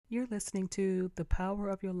You're listening to the Power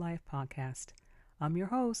of Your Life podcast. I'm your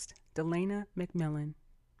host, Delana McMillan.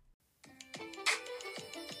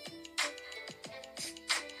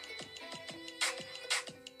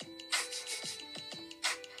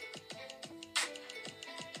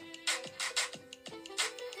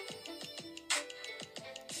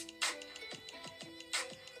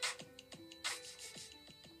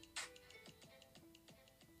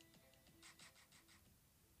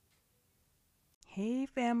 Hey,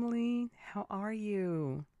 family, how are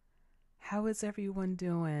you? How is everyone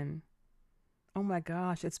doing? Oh my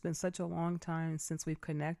gosh, it's been such a long time since we've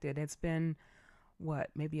connected. It's been,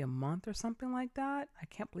 maybe a month or something like that? I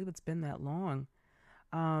can't believe it's been that long.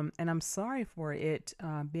 And I'm sorry for it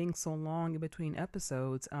being so long in between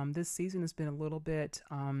episodes. This season has been a little bit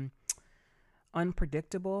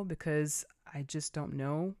unpredictable because I just don't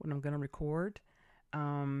know when I'm going to record.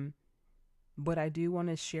 Um, but I do want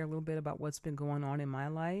to share a little bit about what's been going on in my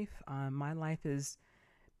life. My life has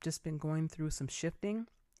just been going through some shifting,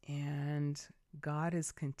 and God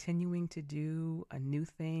is continuing to do a new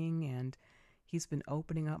thing, and He's been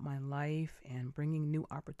opening up my life and bringing new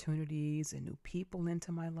opportunities and new people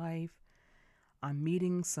into my life. I'm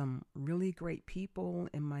meeting some really great people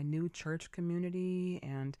in my new church community,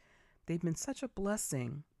 and they've been such a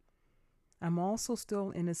blessing. I'm also still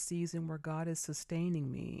in a season where God is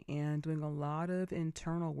sustaining me and doing a lot of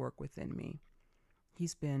internal work within me.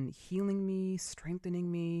 He's been healing me,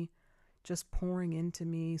 strengthening me, just pouring into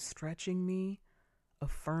me, stretching me,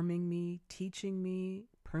 affirming me, teaching me,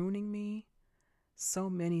 pruning me, so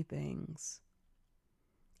many things.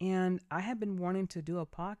 And I have been wanting to do a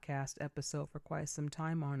podcast episode for quite some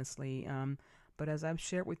time, honestly. But as I've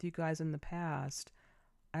shared with you guys in the past,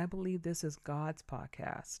 I believe this is God's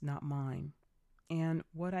podcast, not mine. And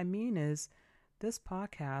what I mean is, this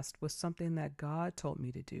podcast was something that God told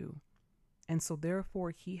me to do. And so,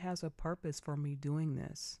 therefore, He has a purpose for me doing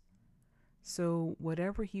this. So,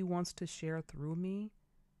 whatever He wants to share through me,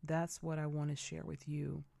 that's what I want to share with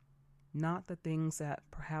you. Not the things that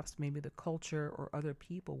perhaps maybe the culture or other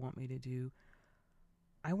people want me to do.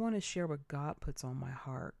 I want to share what God puts on my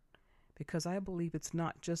heart because I believe it's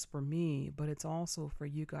not just for me, but it's also for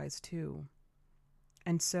you guys too.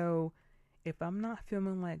 And so, if I'm not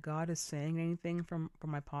feeling like God is saying anything from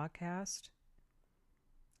my podcast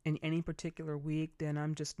in any particular week, then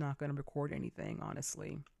I'm just not going to record anything,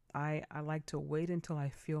 honestly. I like to wait until I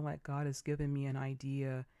feel like God has given me an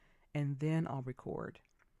idea, and then I'll record.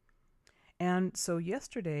 And so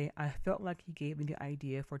yesterday, I felt like He gave me the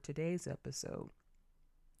idea for today's episode.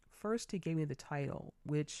 First, He gave me the title,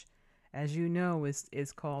 which, as you know,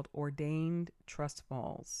 is called Ordained Trust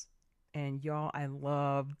Falls. And y'all, I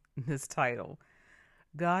love this title.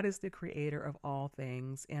 God is the creator of all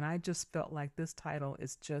things, and I just felt like this title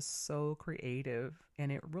is just so creative,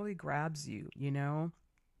 and it really grabs you, you know?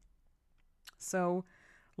 So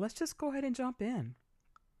let's just go ahead and jump in.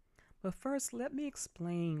 But first, let me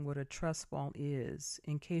explain what a trust fall is,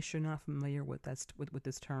 in case you're not familiar with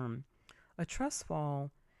this term. A trust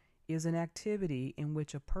fall is an activity in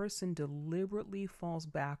which a person deliberately falls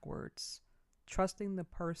backwards, trusting the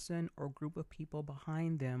person or group of people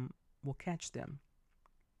behind them will catch them.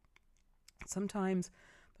 Sometimes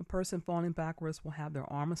the person falling backwards will have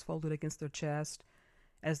their arms folded against their chest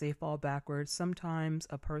as they fall backwards. Sometimes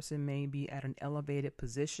a person may be at an elevated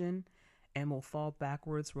position and will fall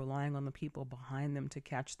backwards, relying on the people behind them to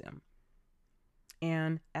catch them.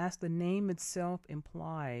 And as the name itself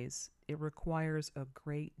implies, it requires a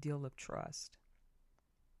great deal of trust.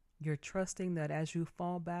 You're trusting that as you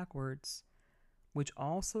fall backwards, which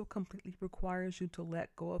also completely requires you to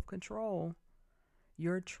let go of control,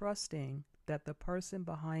 you're trusting that the person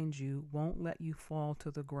behind you won't let you fall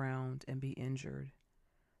to the ground and be injured.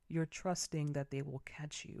 You're trusting that they will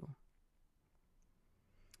catch you.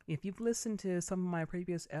 If you've listened to some of my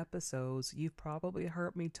previous episodes, you've probably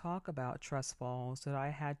heard me talk about trust falls that I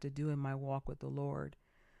had to do in my walk with the Lord.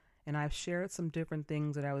 And I've shared some different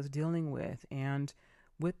things that I was dealing with. And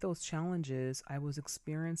with those challenges, I was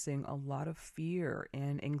experiencing a lot of fear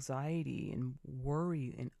and anxiety and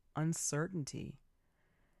worry and uncertainty.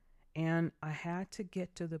 And I had to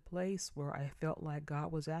get to the place where I felt like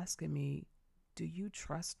God was asking me, do you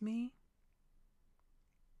trust me?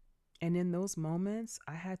 And in those moments,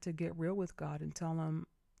 I had to get real with God and tell Him,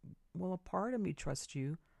 well, a part of me trusts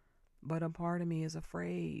you, but a part of me is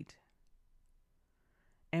afraid.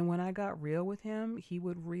 And when I got real with Him, He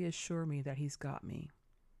would reassure me that He's got me,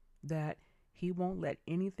 that He won't let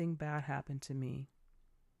anything bad happen to me,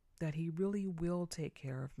 that He really will take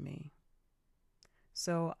care of me.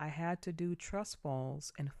 So I had to do trust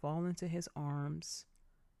falls and fall into His arms,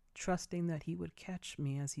 trusting that He would catch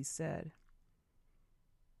me, as He said.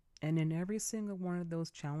 And in every single one of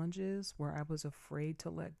those challenges where I was afraid to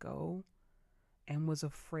let go and was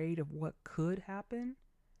afraid of what could happen,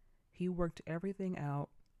 He worked everything out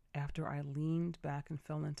after I leaned back and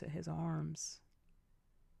fell into His arms.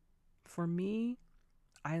 For me,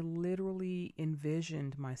 I literally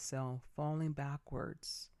envisioned myself falling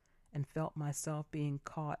backwards and felt myself being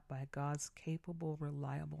caught by God's capable,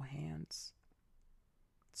 reliable hands.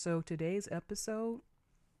 So today's episode,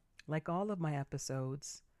 like all of my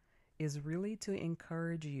episodes, is really to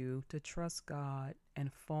encourage you to trust God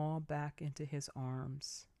and fall back into His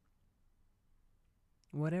arms.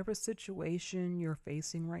 Whatever situation you're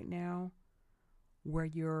facing right now, where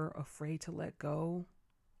you're afraid to let go,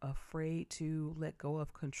 afraid to let go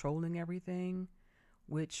of controlling everything,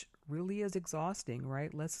 which really is exhausting,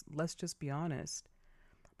 right? Let's just be honest.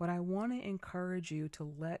 But I want to encourage you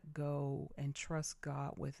to let go and trust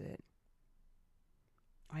God with it.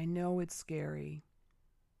 I know it's scary.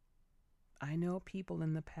 I know people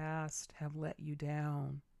in the past have let you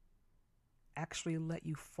down, actually let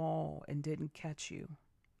you fall and didn't catch you.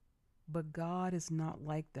 But God is not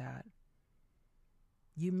like that.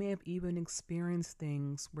 You may have even experienced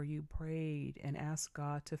things where you prayed and asked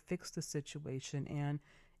God to fix the situation and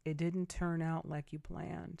it didn't turn out like you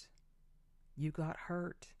planned. You got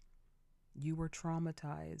hurt. You were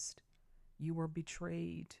traumatized. You were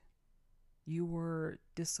betrayed. You were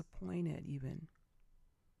disappointed even.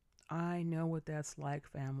 I know what that's like,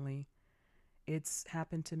 family. It's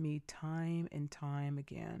happened to me time and time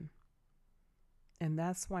again. And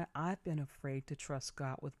that's why I've been afraid to trust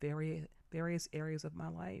God with various areas of my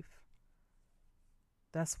life.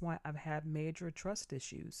 That's why I've had major trust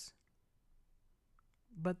issues.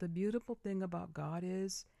 But the beautiful thing about God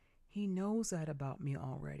is He knows that about me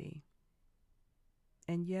already.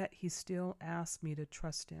 And yet He still asks me to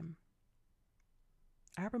trust Him.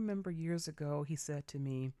 I remember years ago He said to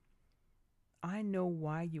me, I know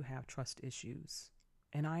why you have trust issues,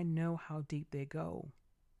 and I know how deep they go.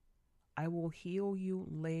 I will heal you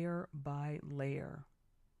layer by layer.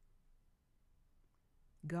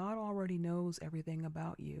 God already knows everything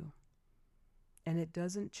about you, and it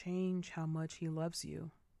doesn't change how much He loves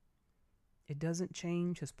you. It doesn't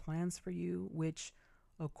change His plans for you, which,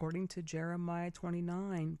 according to Jeremiah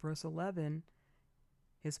 29, verse 11,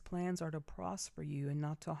 His plans are to prosper you and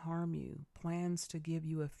not to harm you, plans to give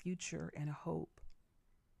you a future and a hope.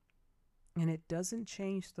 And it doesn't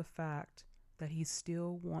change the fact that He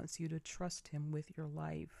still wants you to trust Him with your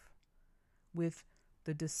life, with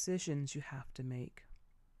the decisions you have to make.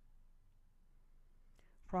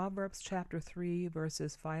 Proverbs chapter 3,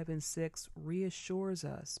 verses 5 and 6 reassures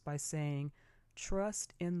us by saying,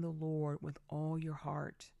 trust in the Lord with all your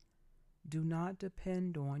heart. Do not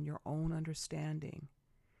depend on your own understanding.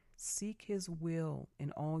 Seek His will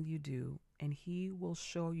in all you do, and He will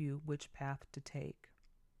show you which path to take.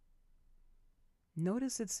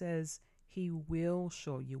 Notice it says He will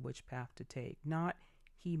show you which path to take, not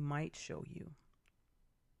He might show you.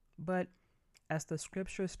 But as the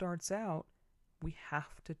scripture starts out, we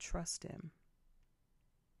have to trust Him.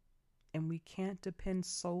 And we can't depend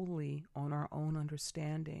solely on our own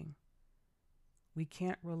understanding. We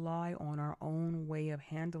can't rely on our own way of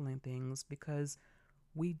handling things because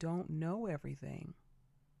we don't know everything.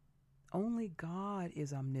 Only God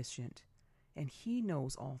is omniscient, and He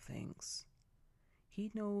knows all things. He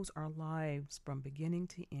knows our lives from beginning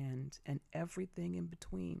to end and everything in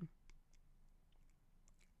between.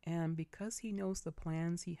 And because He knows the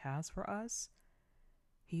plans He has for us,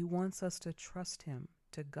 He wants us to trust Him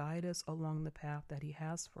to guide us along the path that He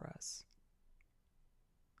has for us.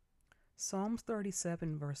 Psalms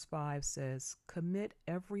 37 verse 5 says, commit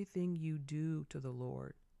everything you do to the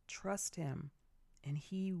Lord. Trust Him, and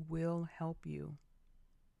He will help you.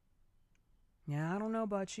 Now, I don't know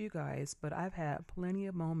about you guys, but I've had plenty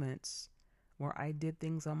of moments where I did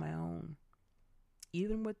things on my own,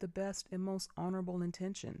 even with the best and most honorable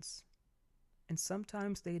intentions. And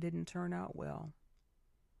sometimes they didn't turn out well.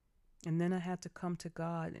 And then I had to come to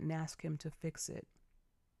God and ask Him to fix it.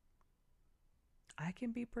 I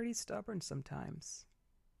can be pretty stubborn sometimes,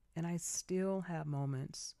 and I still have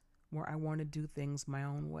moments where I want to do things my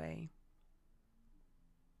own way.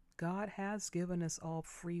 God has given us all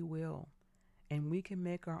free will, and we can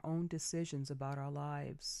make our own decisions about our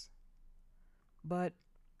lives. But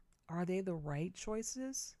are they the right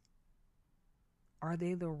choices? Are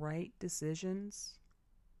they the right decisions?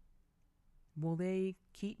 Will they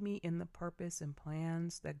keep me in the purpose and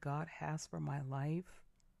plans that God has for my life?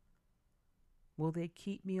 Will they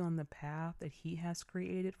keep me on the path that He has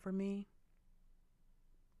created for me?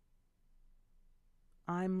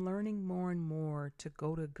 I'm learning more and more to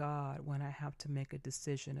go to God when I have to make a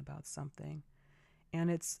decision about something.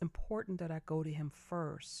 And it's important that I go to Him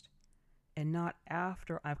first and not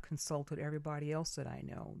after I've consulted everybody else that I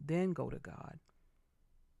know, then go to God.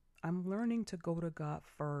 I'm learning to go to God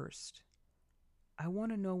first. I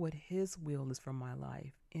want to know what His will is for my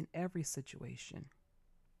life in every situation.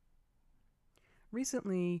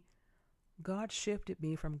 Recently, God shifted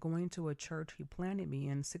me from going to a church He planted me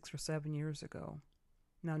in 6 or 7 years ago.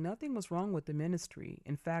 Now, nothing was wrong with the ministry.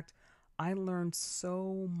 In fact, I learned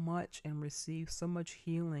so much and received so much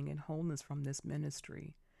healing and wholeness from this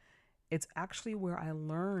ministry. It's actually where I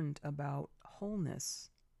learned about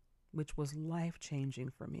wholeness, which was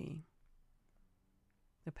life-changing for me.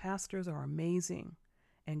 The pastors are amazing,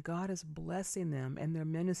 and God is blessing them and their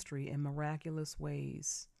ministry in miraculous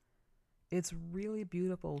ways. It's really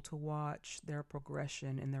beautiful to watch their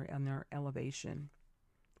progression and their elevation.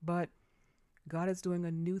 But God is doing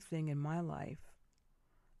a new thing in my life.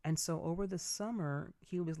 And so over the summer,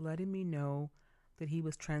 He was letting me know that He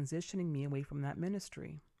was transitioning me away from that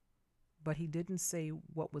ministry. But He didn't say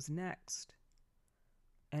what was next.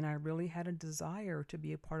 And I really had a desire to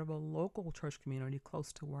be a part of a local church community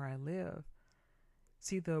close to where I live.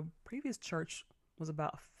 See, the previous church was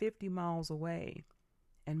about 50 miles away,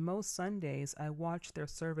 and most Sundays I watched their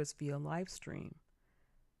service via live stream.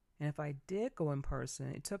 And if I did go in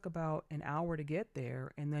person, it took about an hour to get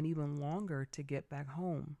there and then even longer to get back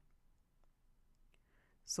home.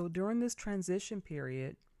 So during this transition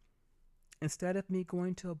period, instead of me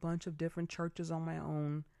going to a bunch of different churches on my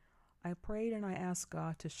own, I prayed and I asked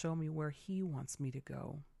God to show me where He wants me to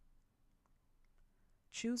go.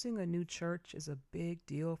 Choosing a new church is a big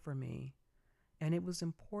deal for me, and it was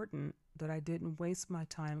important that I didn't waste my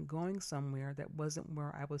time going somewhere that wasn't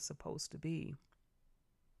where I was supposed to be.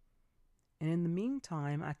 And in the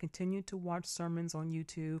meantime, I continued to watch sermons on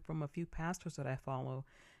YouTube from a few pastors that I follow,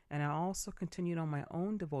 and I also continued on my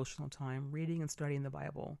own devotional time reading and studying the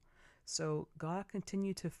Bible. So God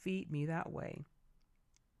continued to feed me that way.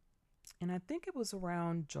 And I think it was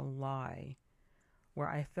around July where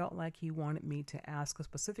I felt like He wanted me to ask a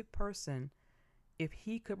specific person if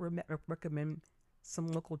he could recommend some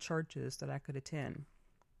local churches that I could attend.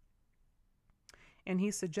 And He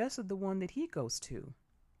suggested the one that he goes to.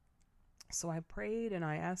 So I prayed and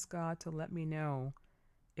I asked God to let me know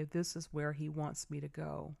if this is where He wants me to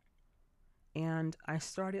go. And I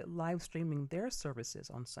started live streaming their services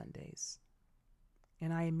on Sundays.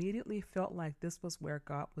 And I immediately felt like this was where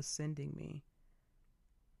God was sending me.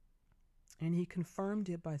 And He confirmed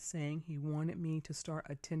it by saying He wanted me to start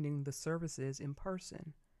attending the services in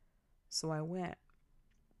person. So I went.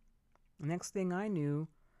 Next thing I knew,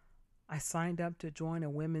 I signed up to join a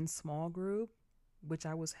women's small group, which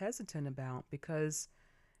I was hesitant about because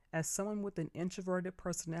as someone with an introverted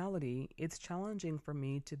personality, it's challenging for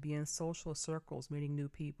me to be in social circles meeting new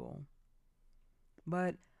people.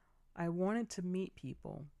 But I wanted to meet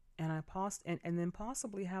people and and then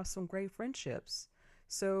possibly have some great friendships.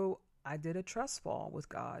 So I did a trust fall with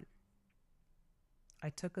God. I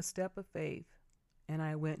took a step of faith and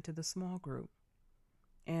I went to the small group.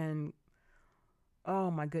 And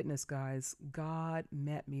oh my goodness, guys, God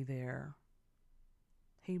met me there.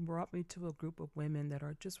 He brought me to a group of women that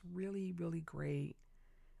are just really, really great.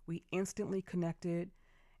 We instantly connected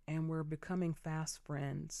and we're becoming fast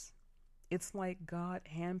friends. It's like God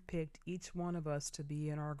handpicked each one of us to be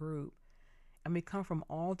in our group. And we come from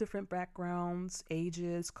all different backgrounds,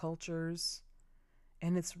 ages, cultures,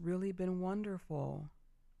 and it's really been wonderful.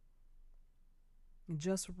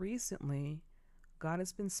 Just recently, God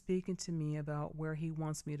has been speaking to me about where He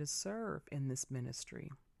wants me to serve in this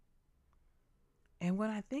ministry. And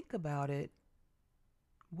when I think about it,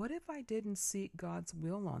 what if I didn't seek God's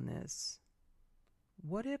will on this?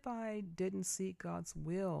 What if I didn't seek God's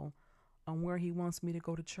will on where He wants me to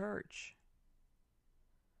go to church?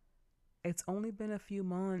 It's only been a few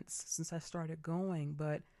months since I started going,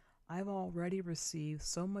 but I've already received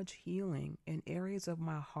so much healing in areas of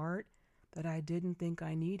my heart that I didn't think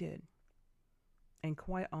I needed. And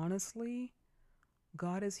quite honestly,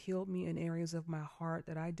 God has healed me in areas of my heart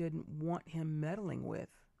that I didn't want Him meddling with.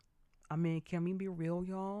 I mean, can we be real,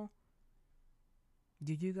 y'all?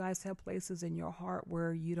 Do you guys have places in your heart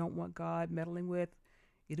where you don't want God meddling with?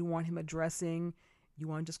 You don't want Him addressing? You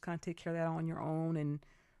want to just kind of take care of that on your own and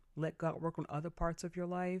let God work on other parts of your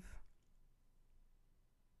life?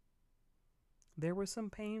 There were some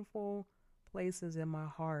painful places in my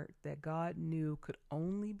heart that God knew could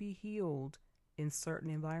only be healed in certain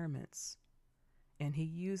environments. And He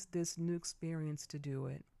used this new experience to do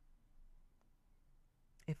it.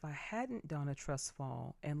 If I hadn't done a trust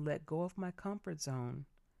fall and let go of my comfort zone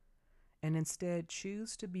and instead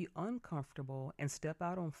choose to be uncomfortable and step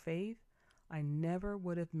out on faith, I never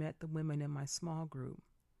would have met the women in my small group.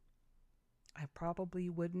 I probably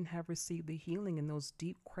wouldn't have received the healing in those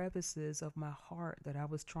deep crevices of my heart that I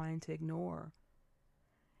was trying to ignore,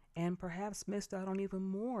 and perhaps missed out on even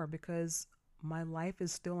more because my life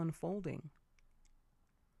is still unfolding.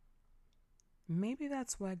 Maybe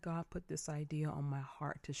that's why God put this idea on my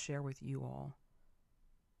heart to share with you all.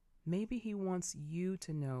 Maybe He wants you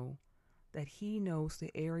to know that He knows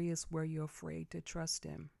the areas where you're afraid to trust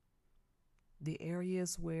Him, the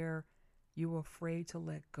areas where you're afraid to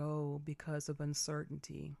let go because of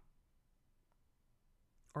uncertainty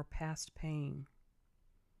or past pain.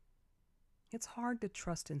 It's hard to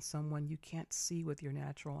trust in someone you can't see with your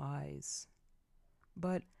natural eyes.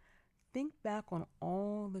 But think back on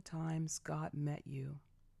all the times God met you.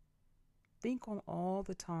 Think on all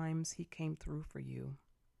the times He came through for you.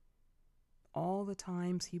 All the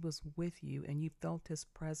times He was with you and you felt His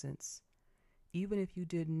presence, even if you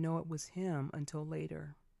didn't know it was Him until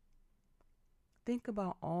later. Think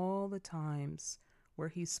about all the times where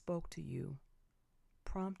He spoke to you,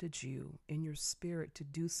 prompted you in your spirit to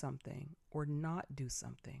do something or not do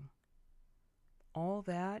something. All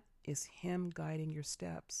that is Him guiding your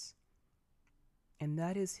steps. And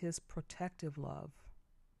that is His protective love.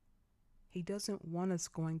 He doesn't want us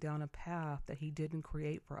going down a path that He didn't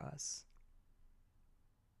create for us.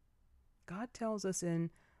 God tells us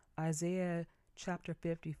in Isaiah chapter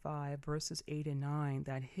 55, verses 8 and 9,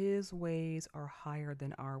 that His ways are higher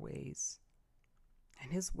than our ways.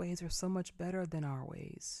 And His ways are so much better than our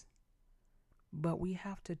ways. But we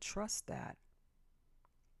have to trust that.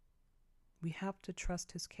 We have to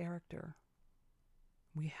trust His character.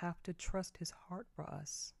 We have to trust His heart for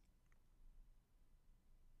us.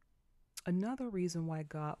 Another reason why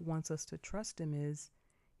God wants us to trust Him is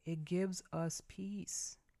it gives us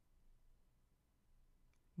peace.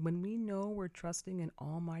 When we know we're trusting an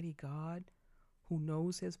Almighty God who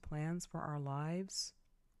knows His plans for our lives,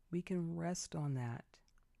 we can rest on that.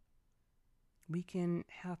 We can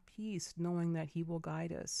have peace knowing that He will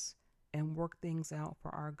guide us and work things out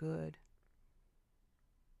for our good.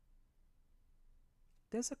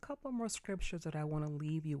 There's a couple more scriptures that I want to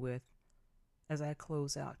leave you with as I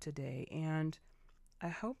close out today, and I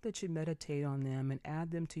hope that you meditate on them and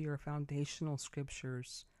add them to your foundational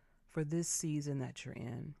scriptures for this season that you're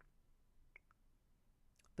in.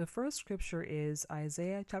 The first scripture is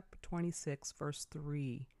Isaiah chapter 26, verse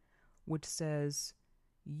 3, which says,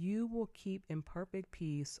 "You will keep in perfect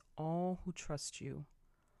peace all who trust you,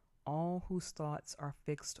 all whose thoughts are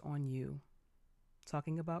fixed on you."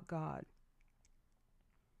 Talking about God.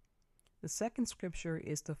 The second scripture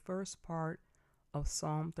is the first part of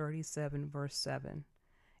Psalm 37, verse 7.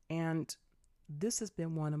 And this has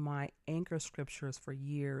been one of my anchor scriptures for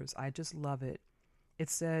years. I just love it.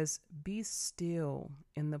 It says, "Be still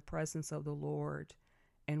in the presence of the Lord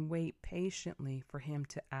and wait patiently for Him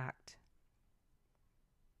to act."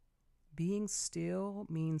 Being still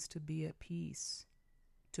means to be at peace,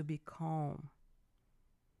 to be calm,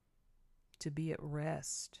 to be at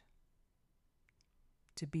rest,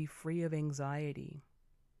 to be free of anxiety,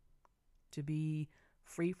 to be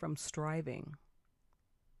free from striving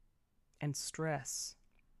and stress.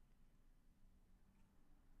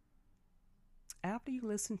 After you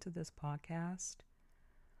listen to this podcast,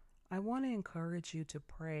 I want to encourage you to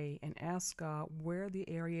pray and ask God where the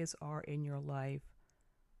areas are in your life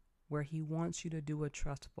where He wants you to do a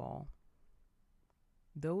trust fall.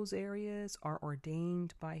 Those areas are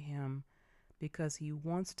ordained by Him because He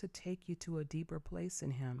wants to take you to a deeper place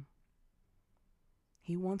in Him.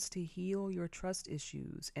 He wants to heal your trust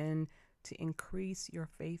issues and to increase your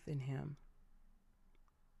faith in Him.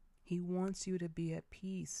 He wants you to be at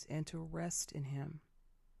peace and to rest in Him,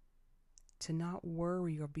 to not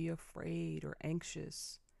worry or be afraid or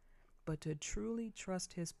anxious, but to truly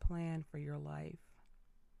trust His plan for your life.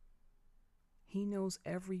 He knows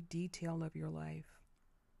every detail of your life,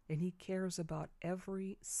 and He cares about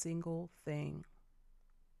every single thing.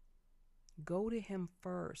 Go to Him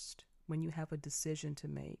first when you have a decision to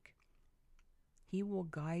make. He will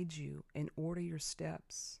guide you and order your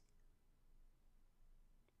steps.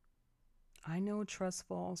 I know trust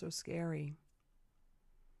falls are scary,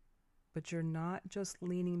 but you're not just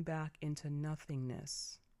leaning back into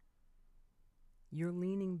nothingness. You're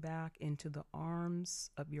leaning back into the arms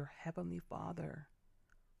of your Heavenly Father,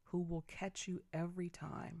 who will catch you every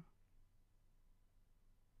time.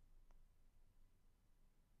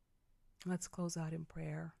 Let's close out in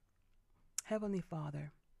prayer. Heavenly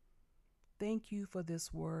Father, thank You for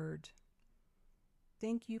this word.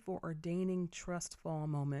 Thank you for ordaining trust fall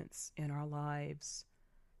moments in our lives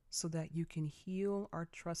so that you can heal our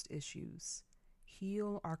trust issues,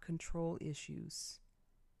 heal our control issues,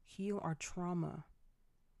 heal our trauma,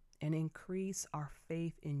 and increase our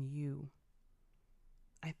faith in you.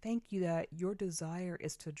 I thank you that your desire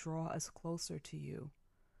is to draw us closer to you,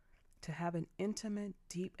 to have an intimate,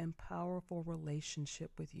 deep, and powerful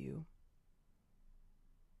relationship with you.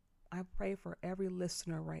 I pray for every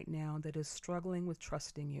listener right now that is struggling with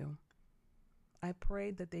trusting you. I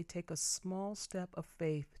pray that they take a small step of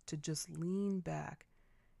faith to just lean back.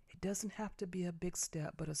 It doesn't have to be a big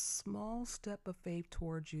step, but a small step of faith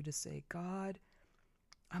towards you to say, God,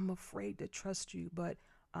 I'm afraid to trust you, but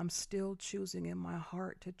I'm still choosing in my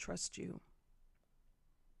heart to trust you.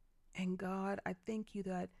 And God, I thank you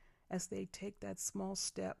that as they take that small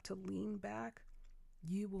step to lean back,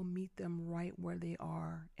 you will meet them right where they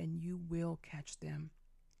are and you will catch them.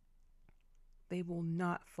 They will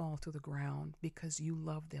not fall to the ground because you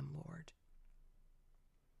love them, Lord.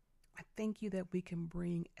 I thank you that we can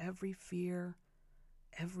bring every fear,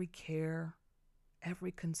 every care,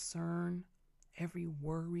 every concern, every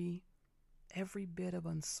worry, every bit of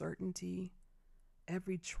uncertainty,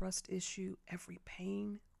 every trust issue, every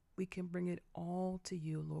pain, we can bring it all to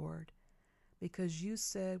you, Lord, because you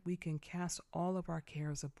said we can cast all of our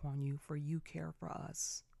cares upon you, for you care for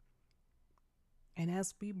us. And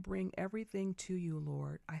as we bring everything to you,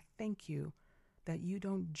 Lord, I thank you that you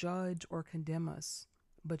don't judge or condemn us,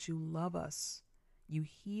 but you love us, you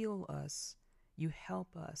heal us, you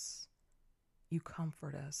help us, you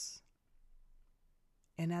comfort us.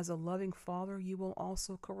 And as a loving Father, you will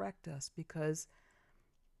also correct us because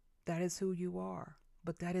that is who you are.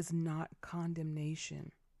 But that is not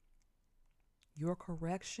condemnation. Your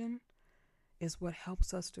correction is what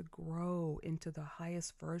helps us to grow into the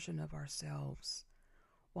highest version of ourselves,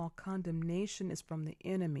 while condemnation is from the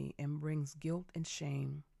enemy and brings guilt and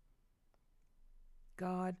shame.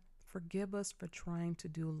 God, forgive us for trying to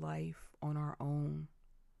do life on our own.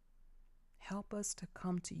 Help us to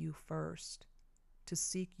come to you first, to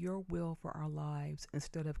seek your will for our lives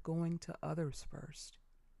instead of going to others first.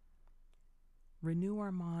 Renew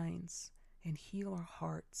our minds and heal our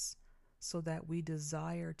hearts so that we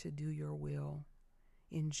desire to do your will.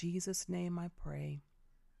 In Jesus' name I pray.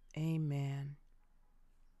 Amen.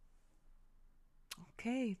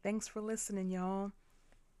 Okay, thanks for listening, y'all.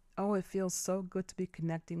 Oh, it feels so good to be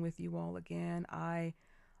connecting with you all again. I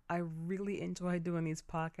really enjoy doing these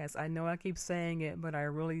podcasts. I know I keep saying it, but I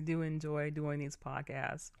really do enjoy doing these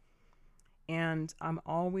podcasts. And I'm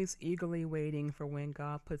always eagerly waiting for when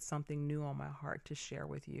God puts something new on my heart to share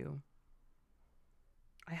with you.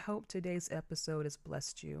 I hope today's episode has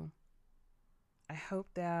blessed you. I hope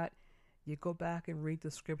that you go back and read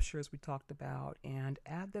the scriptures we talked about and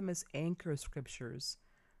add them as anchor scriptures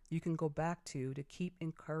you can go back to keep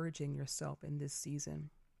encouraging yourself in this season.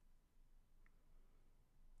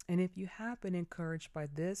 And if you have been encouraged by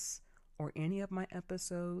this or any of my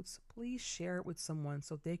episodes, please share it with someone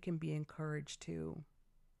so they can be encouraged too.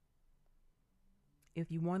 If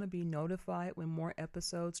you want to be notified when more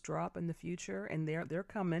episodes drop in the future, and they're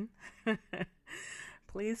coming,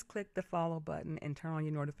 please click the follow button and turn on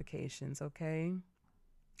your notifications, okay?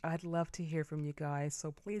 I'd love to hear from you guys,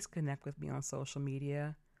 so please connect with me on social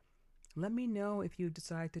media. Let me know if you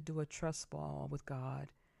decide to do a trust fall with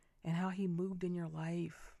God and how he moved in your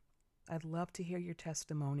life. I'd love to hear your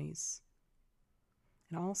testimonies.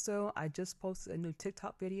 And also, I just posted a new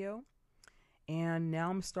TikTok video, and now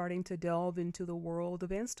I'm starting to delve into the world of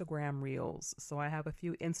Instagram Reels. So I have a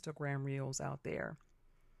few Instagram Reels out there.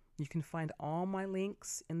 You can find all my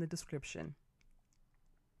links in the description.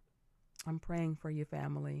 I'm praying for you,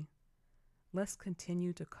 family. Let's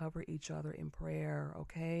continue to cover each other in prayer,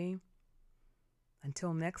 okay?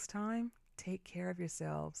 Until next time, take care of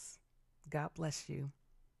yourselves. God bless you.